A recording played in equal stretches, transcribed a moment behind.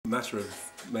matter of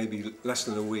maybe less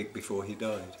than a week before he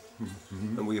died.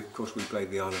 And of course we played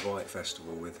the Isle of Wight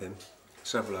festival with him,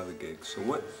 several other gigs. So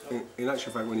in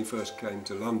actual fact, when he first came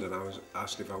to London, I was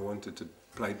asked if I wanted to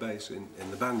play bass in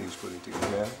the band he was putting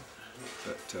together. Yeah.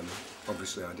 But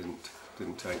obviously I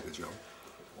didn't take the job.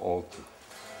 Okay.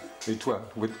 Et toi,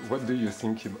 what do you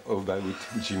think about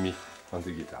Jimmy on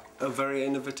the guitar? A very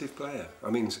innovative player.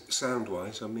 I mean,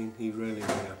 sound-wise, I mean, he really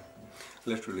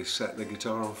literally set the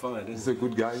guitar on fire, didn't he? He's a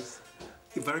good guy.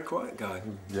 He's a very quiet guy.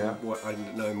 Yeah. Well, I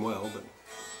didn't know him well, but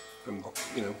from,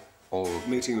 you know, Oh.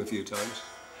 meeting him a few times.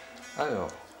 Alors,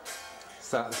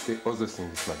 ça c'est other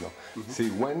things maintenant. C'est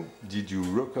when did you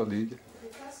record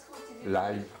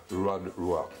live Road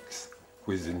Works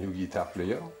with the new guitar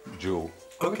player, Joe?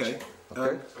 Okay.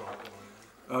 Okay.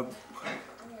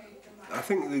 I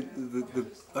think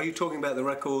are you talking about the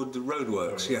record, the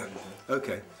Roadworks? Yeah.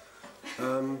 Okay.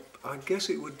 I guess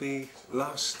it would be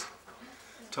last.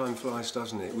 Time flies,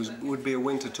 doesn't it? It would be a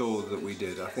winter tour that we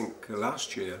did. I think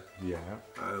last year. Yeah.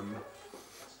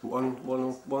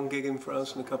 One gig in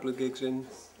France and a couple of gigs in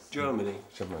Germany.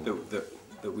 Germany.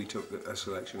 That we took a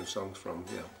selection of songs from.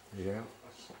 Yeah. Yeah.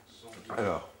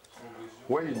 Alors,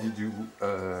 why did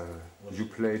you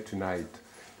play tonight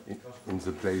in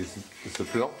the place Le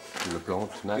Plan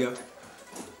tonight? Yeah.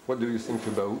 What do you think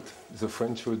about the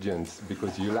French audience?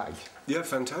 Because you like. Yeah,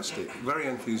 fantastic. Very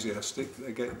enthusiastic.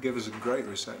 They give us a great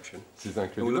reception. C'est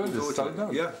incroyable. The sold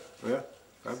out. Yeah.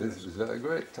 It's very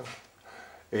great.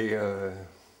 And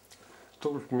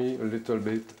told me a little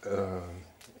bit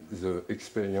the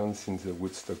experience in the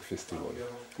Woodstock Festival.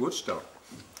 Woodstock.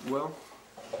 Well,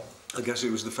 I guess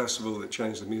it was the festival that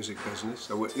changed the music business.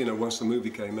 So, you know, once the movie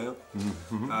came out,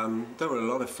 there were a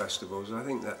lot of festivals. I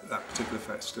think that particular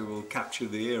festival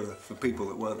captured the era for people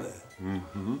that weren't there. You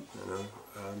know,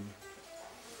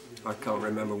 I can't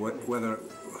remember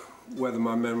whether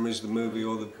my memory is the movie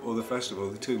or the festival.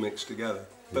 The two mixed together.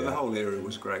 But the whole era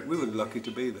was great. We were lucky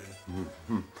to be there.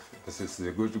 This is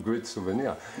a great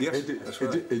souvenir. Yes, that's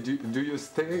right. Do you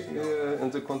stay in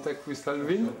the contact with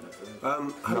Alvin? I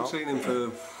haven't seen him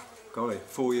for, golly,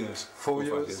 4 years. 4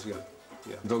 years?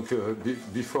 Yeah. Donc,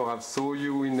 before I saw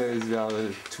you in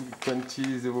the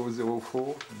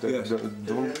 20004, Yes.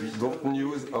 don't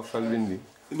news of Alvin Lee?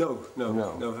 No, I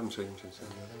haven't seen him since then.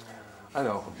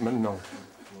 Alors, maintenant,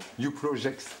 your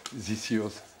projects this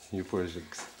year's new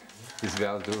projects. Is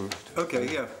there Okay,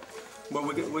 yeah. Well,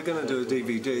 we're going to do a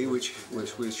DVD, which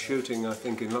we're shooting, I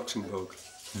think, in Luxembourg.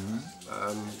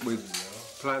 We're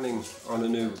planning on a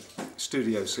new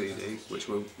studio CD, which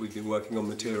we've been working on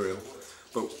material.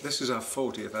 But this is our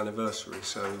 40th anniversary,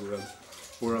 so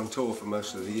we're on tour for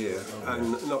most of the year.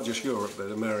 And not just Europe,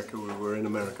 but America. We were in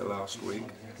America last week.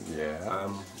 Yeah.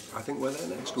 I think we're there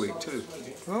next week too.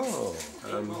 Oh.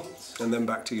 And then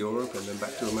back to Europe, and then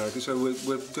back to America. So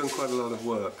we're doing quite a lot of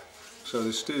work. So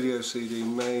the studio CD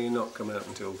may not come out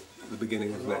until the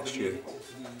beginning of next year.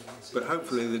 But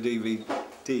hopefully the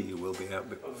DVD will be out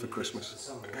for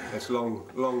Christmas. It's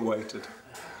long waited.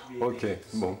 Okay,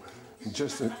 bon.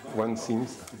 Just one thing,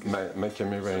 my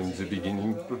camera in the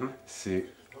beginning, c'est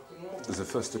the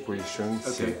first question,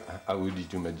 c'est how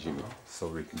did you meet Jimmy?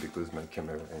 Sorry, because my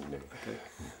camera in there. Okay.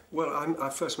 Well, I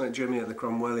first met Jimmy at the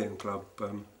Cromwellian Club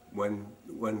when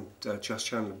Chas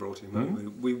Chandler brought him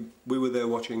home. We were there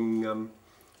watching. I'm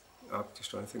just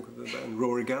trying to think of the band.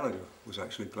 Rory Gallagher was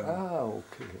actually playing. Ah,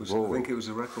 okay. I think it was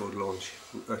a record launch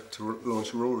to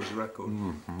launch Rory's record.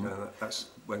 That's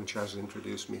when Chas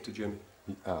introduced me to Jimmy.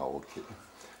 Ah, okay.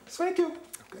 Thank you.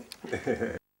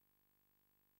 Okay.